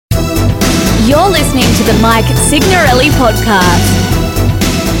You're listening to the Mike Signorelli Podcast.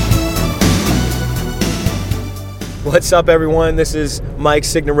 What's up, everyone? This is Mike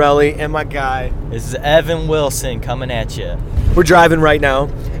Signorelli and my guy. This is Evan Wilson coming at you. We're driving right now,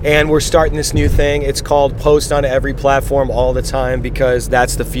 and we're starting this new thing. It's called Post on every platform all the time, because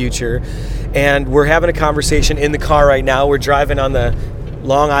that's the future. And we're having a conversation in the car right now. We're driving on the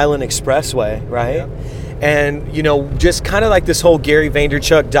Long Island Expressway, right? Yeah. And, you know, just kind of like this whole Gary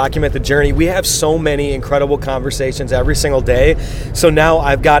Vaynerchuk Document the Journey, we have so many incredible conversations every single day. So now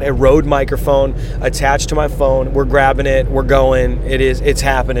I've got a Rode microphone attached to my phone. We're grabbing it. We're going. It's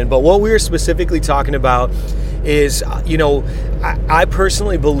happening. But what we were specifically talking about is, you know, I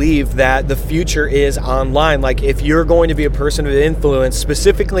personally believe that the future is online. Like, if you're going to be a person of influence,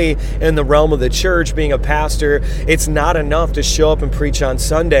 specifically in the realm of the church, being a pastor, it's not enough to show up and preach on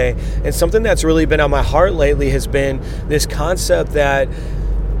Sunday. And something that's really been on my heart lately has been this concept that,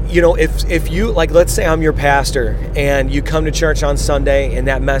 you know, if you, like, let's say I'm your pastor and you come to church on Sunday and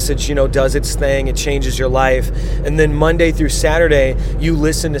that message, you know, does its thing, it changes your life. And then Monday through Saturday, you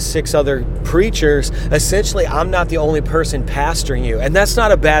listen to 6 other preachers. Essentially, I'm not the only person pastoring you. And that's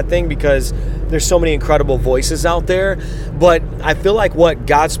not a bad thing, because there's so many incredible voices out there. But I feel like what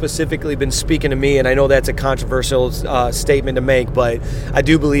God specifically been speaking to me, and I know that's a controversial statement to make, but I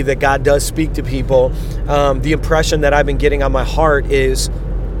do believe that God does speak to people. The impression that I've been getting on my heart is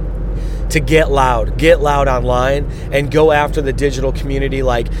to get loud online and go after the digital community.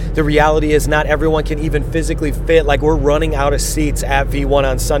 Like, the reality is not everyone can even physically fit. Like, we're running out of seats at V1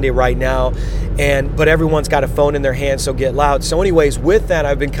 on Sunday right now, but everyone's got a phone in their hand, so get loud. So anyways, with that,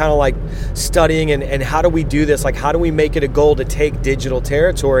 I've been kind of like studying and how do we do this? Like, how do we make it a goal to take digital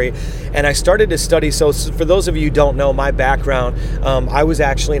territory? And I started to study. So for those of you who don't know my background, I was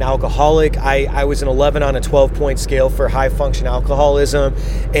actually an alcoholic. I was an 11 on a 12-point scale for high function alcoholism.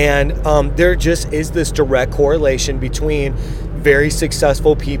 And there just is this direct correlation between very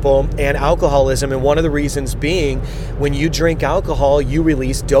successful people and alcoholism. And one of the reasons being, when you drink alcohol, you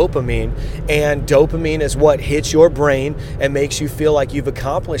release dopamine. And dopamine is what hits your brain and makes you feel like you've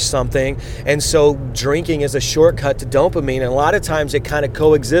accomplished something. And so drinking is a shortcut to dopamine. And a lot of times it kind of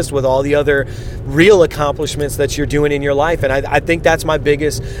coexists with all the other real accomplishments that you're doing in your life. And I think that's my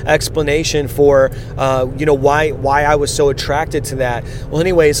biggest explanation for, you know, why I was so attracted to that. Well,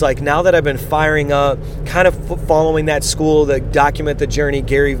 anyways, like, now that I've been firing up, kind of following that school, the Document the Journey,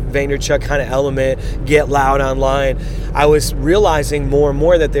 Gary Vaynerchuk kind of element, get loud online, I was realizing more and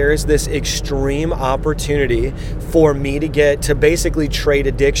more that there is this extreme opportunity for me to basically trade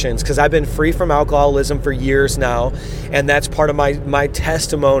addictions, because I've been free from alcoholism for years now, and that's part of my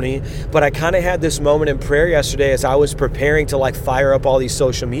testimony. But I kind of had this moment in prayer yesterday as I was preparing to, like, fire up all these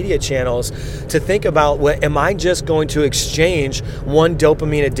social media channels, to think about, am I just going to exchange one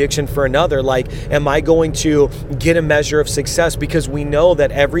dopamine addiction for another? Like, am I going to get a measure of success? Because we know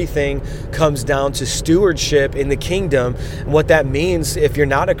that everything comes down to stewardship in the kingdom. And what that means, if you're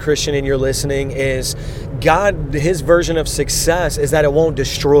not a Christian and you're listening, is God, his version of success is that it won't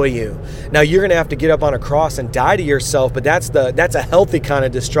destroy you. Now, you're going to have to get up on a cross and die to yourself, but that's a healthy kind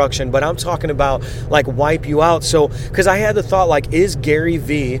of destruction. But I'm talking about, like, wipe you out. So, because I had the thought, like, is Gary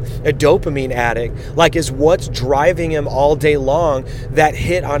V a dopamine addict? Like, is what's driving him all day long that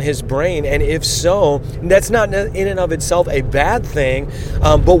hit on his brain? And if so, that's not in and of itself a bad thing,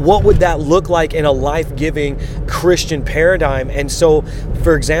 but what would that look like in a life-giving Christian paradigm? And so,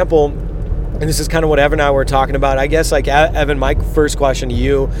 for example, and this is kind of what Evan and I were talking about, I guess, like, Evan, my first question to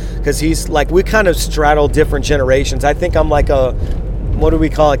you, because he's like, we kind of straddle different generations. I think I'm like what do we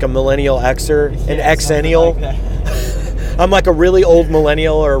call, like, a millennial Xer, an Xennial? Like I'm like a really old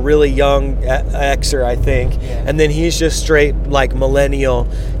millennial or a really young Xer, I think. Yeah. And then he's just straight, like, millennial.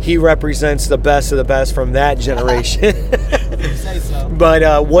 He represents the best of the best from that generation. Say so.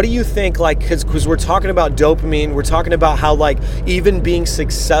 But what do you think, like, because we're talking about dopamine, we're talking about how, like, even being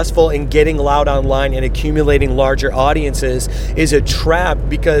successful in getting loud online and accumulating larger audiences is a trap,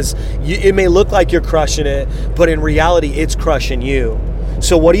 because it may look like you're crushing it, but in reality, it's crushing you.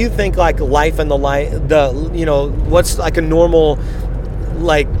 So what do you think, like, life and you know, what's like a normal,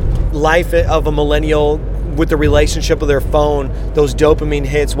 like, life of a millennial with the relationship with their phone, those dopamine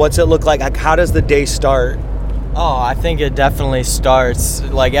hits? What's it look like? Like, how does the day start? Oh, I think it definitely starts,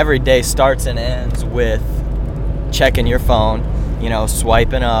 like, every day starts and ends with checking your phone, you know,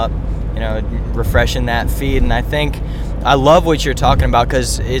 swiping up, you know, refreshing that feed. And I think I love what you're talking about,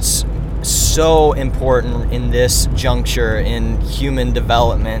 because it's so important in this juncture in human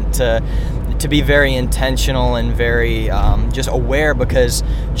development to to be very intentional and very just aware, because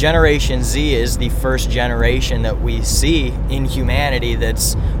Generation Z is the first generation that we see in humanity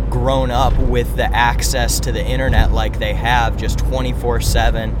that's grown up with the access to the internet like they have, just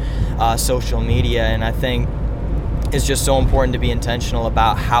 24/7 social media. And I think it's just so important to be intentional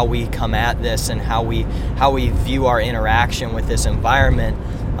about how we come at this and how we view our interaction with this environment,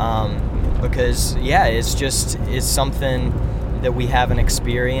 because it's something that we haven't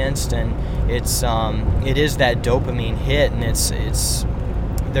experienced, and it is that dopamine hit, and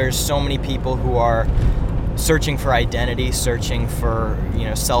there's so many people who are searching for identity, searching for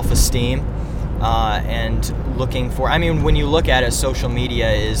self-esteem, and looking for, when you look at it, social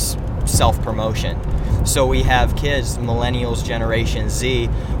media is self-promotion. So we have kids, millennials, Generation Z,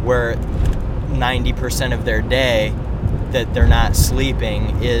 where 90% of their day that they're not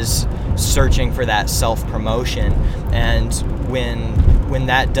sleeping is searching for that self-promotion. And when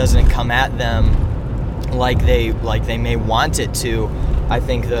that doesn't come at them like they may want it to, I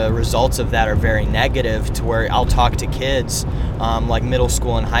think the results of that are very negative, to where I'll talk to kids like middle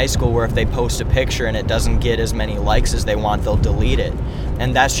school and high school, where if they post a picture and it doesn't get as many likes as they want, they'll delete it.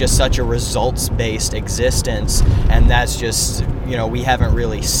 And that's just such a results-based existence, and that's just, we haven't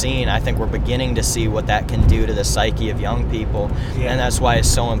really seen. I think we're beginning to see what that can do to the psyche of young people. Yeah. And that's why it's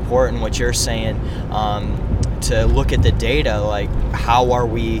so important what you're saying, to look at the data, like how are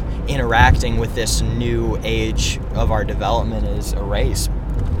we interacting with this new age of our development is a race.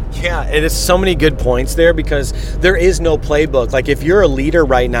 Yeah, and it's so many good points there, because there is no playbook. Like if you're a leader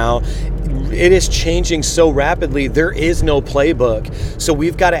right now, it is changing so rapidly. There is no playbook. So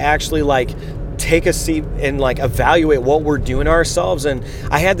we've got to actually take a seat and evaluate what we're doing ourselves. And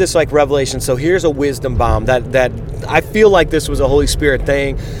I had this revelation. So here's a wisdom bomb that I feel like this was a Holy Spirit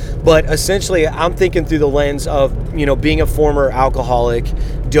thing. But essentially, I'm thinking through the lens of, being a former alcoholic,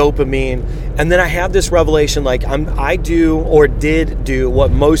 dopamine, and then I have this revelation, I do or did do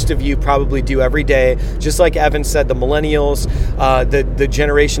what most of you probably do every day, just like Evan said, the millennials, the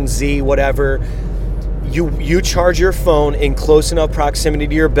Generation Z, whatever. You charge your phone in close enough proximity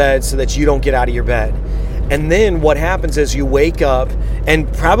to your bed so that you don't get out of your bed. And then what happens is you wake up,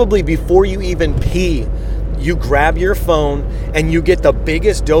 and probably before you even pee, you grab your phone and you get the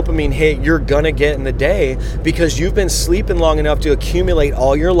biggest dopamine hit you're gonna get in the day, because you've been sleeping long enough to accumulate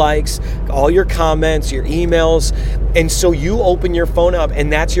all your likes, all your comments, your emails. And so you open your phone up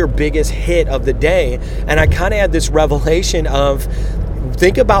and that's your biggest hit of the day. And I kind of had this revelation of,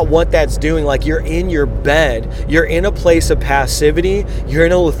 think about what that's doing. You're in your bed, you're in a place of passivity, you're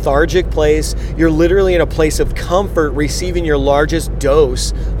in a lethargic place, you're literally in a place of comfort, receiving your largest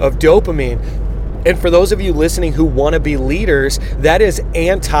dose of dopamine. And for those of you listening who want to be leaders, that is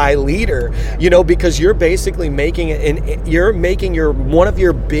anti-leader, because you're basically making one of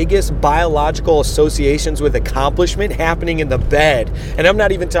your biggest biological associations with accomplishment happening in the bed. And I'm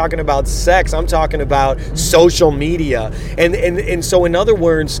not even talking about sex, I'm talking about social media. And so in other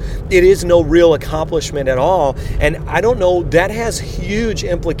words, it is no real accomplishment at all. And I don't know, that has huge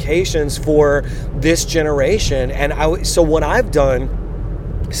implications for this generation. And so what I've done,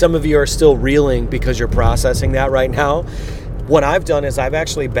 some of you are still reeling because you're processing that right now. What I've done is I've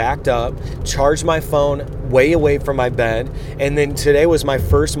actually backed up, charged my phone way away from my bed, and then today was my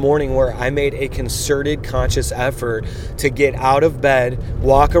first morning where I made a concerted, conscious effort to get out of bed,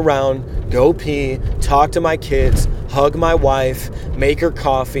 walk around, go pee, talk to my kids, hug my wife, make her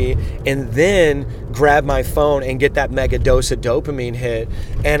coffee, and then grab my phone and get that mega dose of dopamine hit.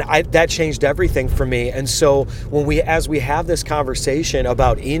 And that changed everything for me. And so as we have this conversation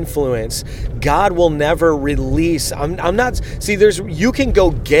about influence, God will never release. You can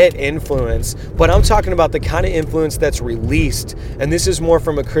go get influence, but I'm talking about the kind of influence that's released. And this is more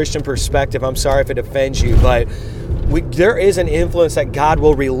from a Christian perspective. I'm sorry if it offends you, but there is an influence that God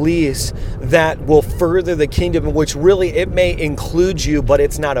will release that will further the kingdom, which really, it may include you, but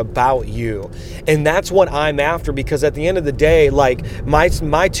it's not about you. And that's what I'm after, because at the end of the day,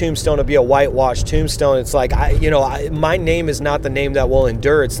 my tombstone will be a whitewashed tombstone. It's my name is not the name that will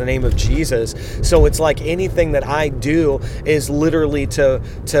endure. It's the name of Jesus. So it's anything that I do is literally to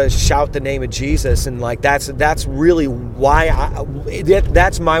shout the name of Jesus. And that's really why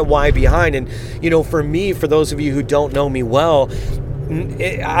that's my why behind. And, for me, for those of you who don't know me well,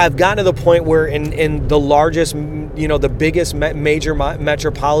 I've gotten to the point where in the largest, the biggest major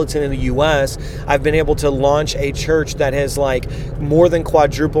metropolitan in the U.S., I've been able to launch a church that has more than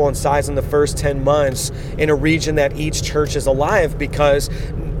quadruple in size in the first 10 months in a region that each church is alive, because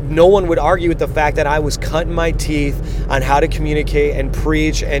no one would argue with the fact that I was cutting my teeth on how to communicate and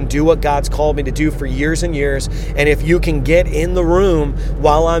preach and do what God's called me to do for years and years. And if you can get in the room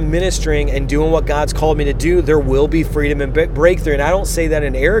while I'm ministering and doing what God's called me to do, there will be freedom and breakthrough. And I don't say that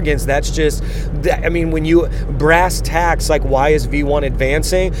in arrogance. That's just, I mean, when you brass tacks, like, why is V1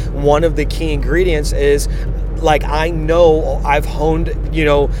 advancing? One of the key ingredients is, like, I know I've honed,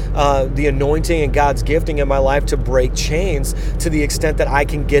 the anointing and God's gifting in my life to break chains to the extent that I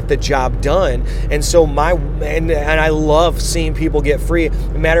can get the job done. And so and I love seeing people get free.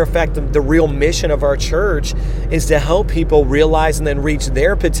 Matter of fact, the real mission of our church is to help people realize and then reach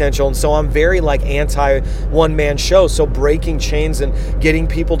their potential. And so I'm very anti one-man show. So breaking chains and getting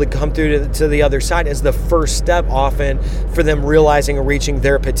people to come through to the other side is the first step often for them realizing and reaching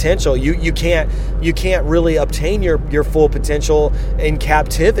their potential. You can't really obtain your full potential in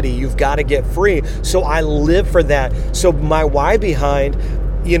captivity. You've got to get free. So I live for that. So my why behind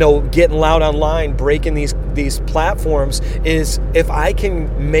getting loud online, breaking these platforms is, if I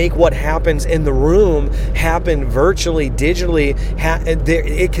can make what happens in the room happen virtually, digitally,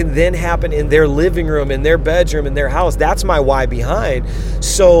 it can then happen in their living room, in their bedroom, in their house. That's my why behind.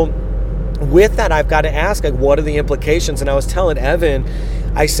 So with that, I've got to ask, what are the implications? And I was telling Evan,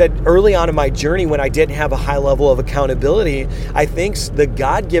 I said early on in my journey, when I didn't have a high level of accountability, I think the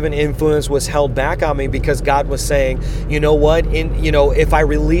God-given influence was held back on me because God was saying, you know what, if I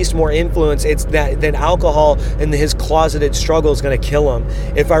release more influence, it's that then alcohol and his closeted struggle is going to kill him.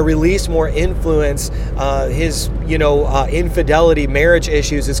 If I release more influence, his infidelity, marriage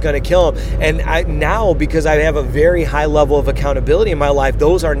issues is going to kill him. And now, because I have a very high level of accountability in my life,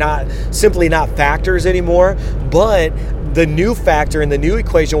 those are simply not factors anymore, but the new factor in the new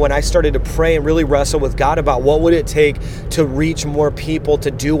equation, when I started to pray and really wrestle with God about what would it take to reach more people,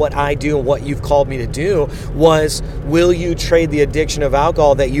 to do what I do and what you've called me to do, was, will you trade the addiction of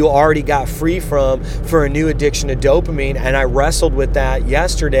alcohol that you already got free from for a new addiction to dopamine? And I wrestled with that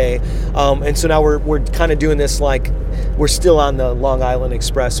yesterday. And so now we're kind of doing this, we're still on the Long Island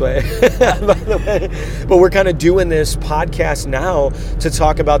Expressway, by the way, but we're kind of doing this podcast now to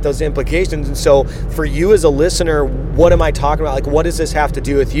talk about those implications. And so for you as a listener, what am I talking about? What does this have to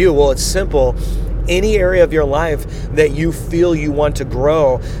do with you? Well, it's simple. Any area of your life that you feel you want to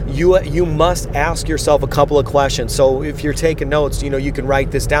grow, you must ask yourself a couple of questions. So if you're taking notes, you can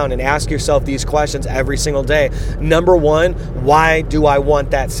write this down and ask yourself these questions every single day. Number one, why do I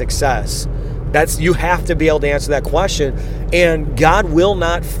want that success? You have to be able to answer that question, and God will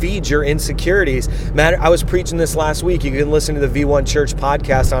not feed your insecurities. I was preaching this last week. You can listen to the V1 Church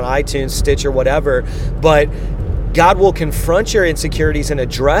podcast on iTunes, Stitcher, whatever, but God will confront your insecurities and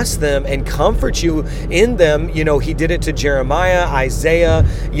address them and comfort you in them. He did it to Jeremiah, Isaiah,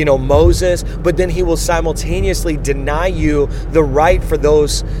 Moses, but then he will simultaneously deny you the right for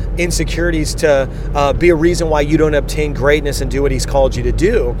those insecurities to be a reason why you don't obtain greatness and do what he's called you to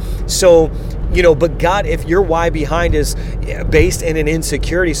do. So, but God, if your why behind is based in an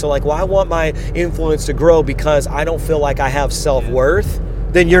insecurity, so I want my influence to grow because I don't feel like I have self-worth,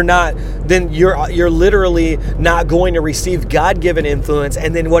 then you're literally not going to receive God-given influence.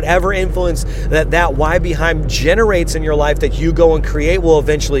 And then whatever influence that why behind generates in your life that you go and create will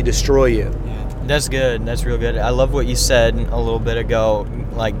eventually destroy you. That's good. That's real good. I love what you said a little bit ago.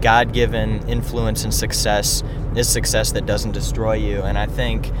 God-given influence and success is success that doesn't destroy you. And I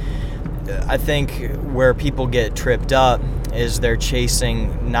think where people get tripped up is they're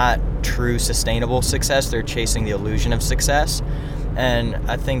chasing not true sustainable success. They're chasing the illusion of success. And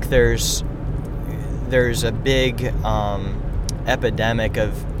I think there's a big epidemic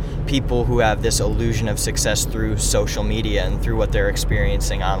of people who have this illusion of success through social media and through what they're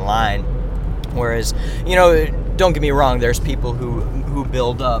experiencing online. Whereas, don't get me wrong, there's people who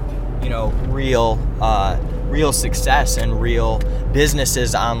build up, real success and real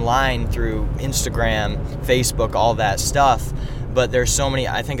businesses online through Instagram, Facebook, all that stuff. But there's so many,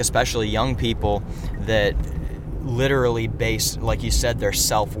 I think especially young people, that literally base, like you said, their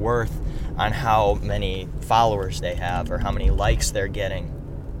self-worth on how many followers they have or how many likes they're getting.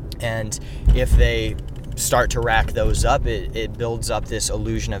 And if they start to rack those up, it builds up this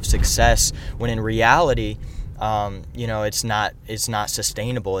illusion of success, when in reality, it's not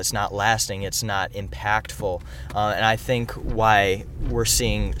sustainable, it's not lasting, it's not impactful. And I think why we're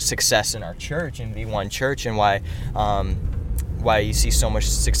seeing success in our church, in V1 Church, and why you see so much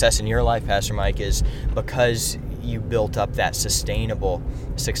success in your life, Pastor Mike, is because you built up that sustainable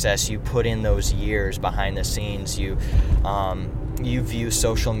success. You put in those years behind the scenes. You view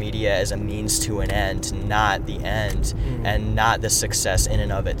social media as a means to an end, not the end, and not the success in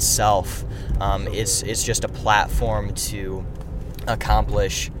and of itself. It's just a platform to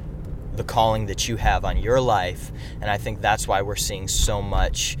accomplish the calling that you have on your life. And I think that's why we're seeing so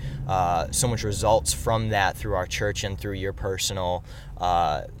much results from that through our church and through your personal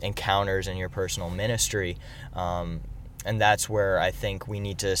encounters and your personal ministry. And that's where I think we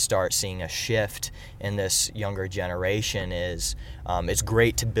need to start seeing a shift in this younger generation. Is it's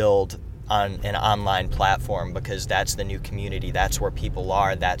great to build on an online platform because that's the new community, that's where people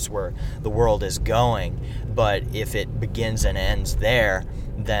are, that's where the world is going. But if it begins and ends there,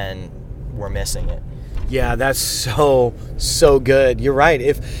 then we're missing it. Yeah, that's so good. You're right.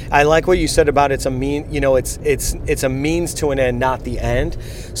 If I like what you said about it's a means to an end, not the end.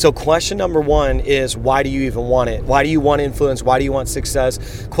 So question number one is, why do you even want it? Why do you want influence? Why do you want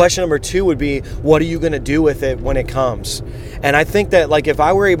success? Question number two would be, what are you going to do with it when it comes? And I think that, like,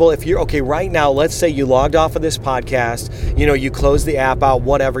 if you're okay right now, let's say you logged off of this podcast, you close the app out,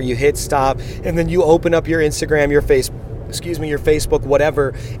 whatever, you hit stop, and then you open up your Instagram, your Facebook,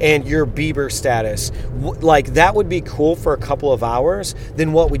 whatever, and your Bieber status. Like, that would be cool for a couple of hours.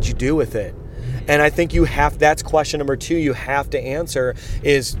 Then what would you do with it? And I think that's question number two you have to answer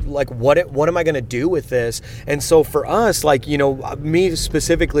is, like, what am I going to do with this? And so for us, like, me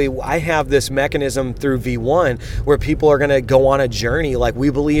specifically, I have this mechanism through V1 where people are going to go on a journey. Like,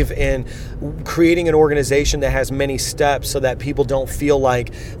 we believe in creating an organization that has many steps so that people don't feel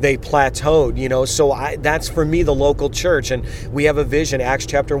like they plateaued, So that's for me the local church. And we have a vision, Acts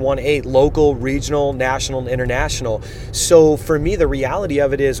chapter 1:8, local, regional, national, and international. So for me, the reality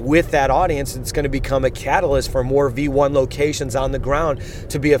of it is, with that audience, it's going to become a catalyst for more V1 locations on the ground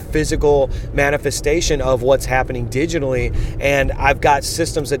to be a physical manifestation of what's happening digitally. And I've got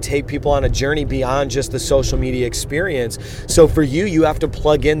systems that take people on a journey beyond just the social media experience. So for you have to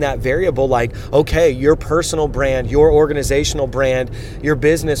plug in that variable, like, okay, your personal brand, your organizational brand, your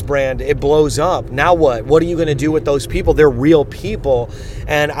business brand, it blows up. Now what? What are you going to do with those people? They're real people.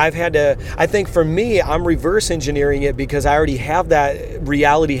 And I think for me, I'm reverse engineering it because I already have that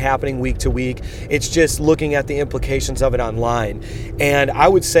reality happening week to week. It's just looking at the implications of it online. And I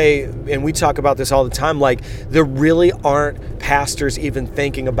would say, and we talk about this all the time, like, there really aren't pastors even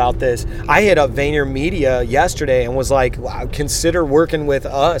thinking about this. I hit up VaynerMedia yesterday and was like, wow, consider working with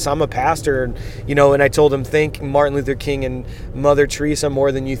us. I'm a pastor, and I told him, think Martin Luther King and Mother Teresa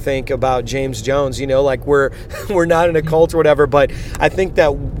more than you think about James Jones. Like, we're not in a cult or whatever, but I think that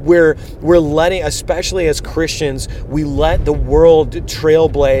we're letting, especially as Christians, we let the world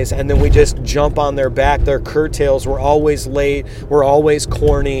trailblaze and then we just jump on their back, their curtails. We're always late, we're always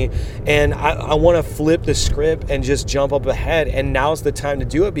corny, and I want to flip the script and just jump up ahead. And now's the time to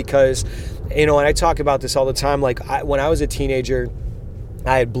do it because, and I talk about this all the time. Like, when I was a teenager,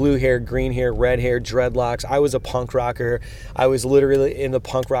 I had blue hair, green hair, red hair, dreadlocks. I was a punk rocker. I was literally in the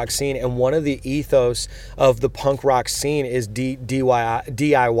punk rock scene. And one of the ethos of the punk rock scene is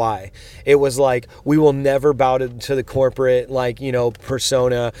DIY. It was like, we will never bow to the corporate,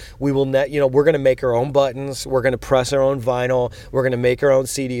 persona. We will we're going to make our own buttons. We're going to press our own vinyl. We're going to make our own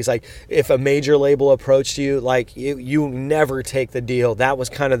CDs. Like, if a major label approached you, like, you never take the deal. That was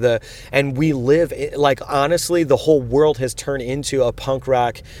kind of and we live, like, honestly, the whole world has turned into a punk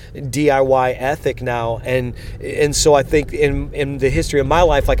rock DIY ethic now, and so I think in the history of my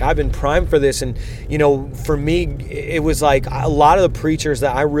life, like, I've been primed for this. And for me, it was like a lot of the preachers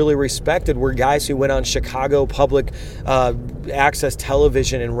that I really respected were guys who went on Chicago public access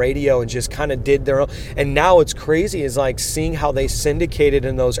television and radio and just kind of did their own. And now it's crazy is, like, seeing how they syndicated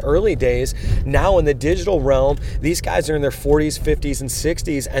in those early days. Now in the digital realm, these guys are in their 40s, 50s, and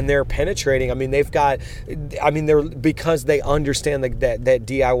 60s, and they're penetrating. They're because they understand that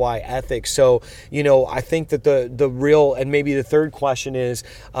DIY ethic. So, I think that the real, and maybe the third question is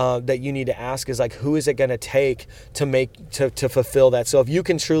that you need to ask is, like, who is it going to take to fulfill that? So if you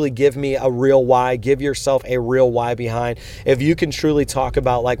can truly give me a real why, give yourself a real why behind. If you can truly talk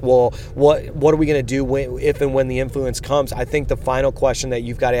about, like, well, what are we going to do if and when the influence comes? I think the final question that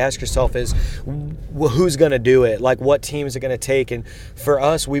you've got to ask yourself is, who's going to do it? Like, what team is it going to take? And for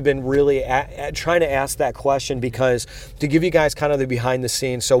us, we've been really trying to ask that question because, to give you guys kind of the behind the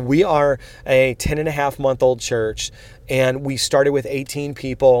scenes. So we are a 10.5-month-old church, and we started with 18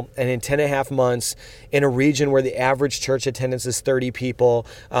 people, and in 10.5 months, in a region where the average church attendance is 30 people,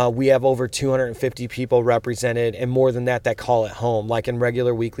 we have over 250 people represented, and more than that call it home, like in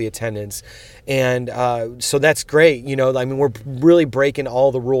regular weekly attendance. And so that's great. We're really breaking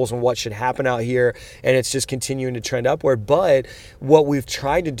all the rules on what should happen out here, and it's just continuing to trend upward. But what we've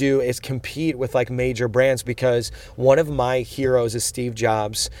tried to do is compete with, like, major brands, because one of my heroes is Steve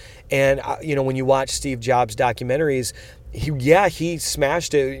Jobs. And, when you watch Steve Jobs documentaries, he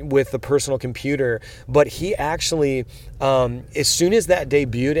smashed it with the personal computer, but he actually, as soon as that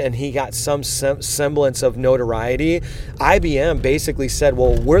debuted and he got some semblance of notoriety, IBM basically said,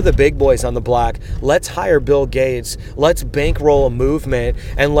 well, we're the big boys on the block. Let's hire Bill Gates. Let's bankroll a movement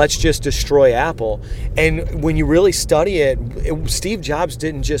and let's just destroy Apple. And when you really study it, Steve Jobs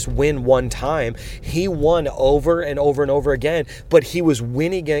didn't just win one time. He won over and over and over again, but he was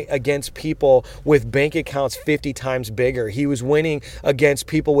winning against people with bank accounts 50 times bigger. He was winning against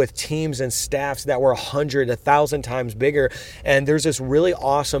people with teams and staffs that were 100, 1,000 times bigger. And there's this really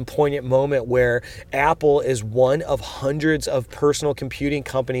awesome, poignant moment where Apple is one of hundreds of personal computing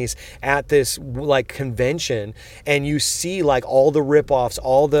companies at this like convention, and you see like all the ripoffs,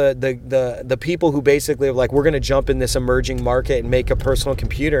 all the people who basically are like, we're going to jump in this emerging market and make a personal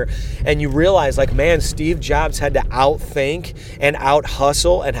computer. And you realize like, man, Steve Jobs had to outthink and out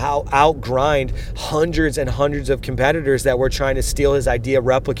hustle and out grind hundreds and hundreds of competitors that were trying to steal his idea,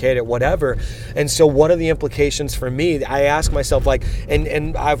 replicate it, whatever. And so one of the implications for me, I ask myself like,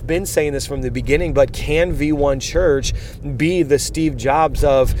 and I've been saying this from the beginning, but can V1 Church be the Steve Jobs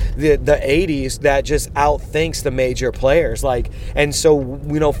of the 80s that just outthinks the major players? Like, and so,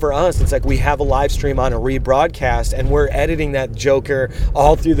 you know, for us, it's like we have a live stream on a rebroadcast and we're editing that joker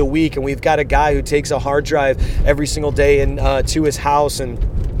all through the week. And we've got a guy who takes a hard drive every single day to his house and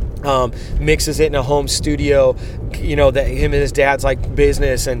mixes it in a home studio, you know, that him and his dad's like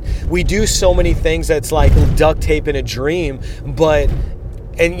business. And we do so many things that's like duct tape in a dream, but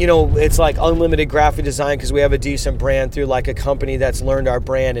and, you know, it's like unlimited graphic design because we have a decent brand through like a company that's learned our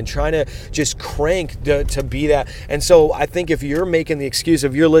brand and trying to just crank to be that. And so I think if you're making the excuse,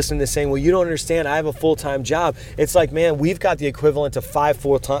 if you're listening to saying, well, you don't understand, I have a full-time job. It's like, man, we've got the equivalent to 5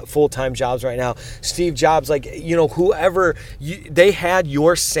 full-time jobs right now. Steve Jobs, like, you know, whoever, they had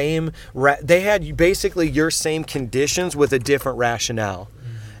your same, they had basically your same conditions with a different rationale.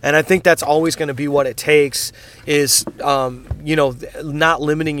 And I think that's always going to be what it takes is, you know, not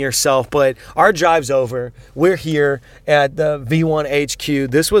limiting yourself. But our drive's over. We're here at the V1 HQ.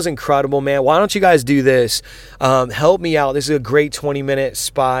 This was incredible, man. Why don't you guys do this? Help me out. This is a great 20-minute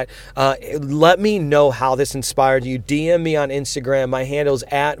spot. Let me know how this inspired you. DM me on Instagram. My handle's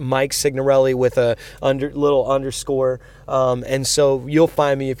at Mike Signorelli with a little underscore. And so you'll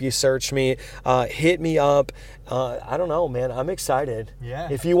find me if you search me. Hit me up. I don't know, man. I'm excited. Yeah.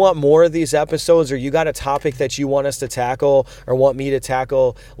 If you want more of these episodes or you got a topic that you want us to tackle or want me to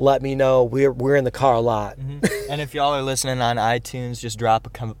tackle, let me know. We're in the car a lot. Mm-hmm. And if y'all are listening on iTunes, just drop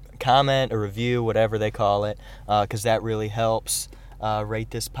a comment, a review, whatever they call it, because that really helps. Rate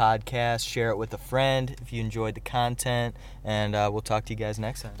this podcast, share it with a friend if you enjoyed the content, and we'll talk to you guys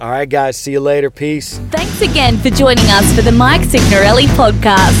next time. All right, guys. See you later. Peace. Thanks again for joining us for the Mike Signorelli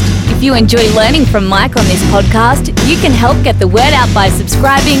podcast. If you enjoy learning from Mike on this podcast, you can help get the word out by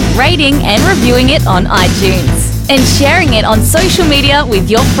subscribing, rating, and reviewing it on iTunes, and sharing it on social media with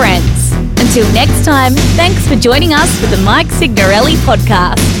your friends. Until next time, thanks for joining us for the Mike Signorelli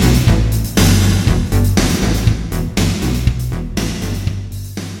podcast.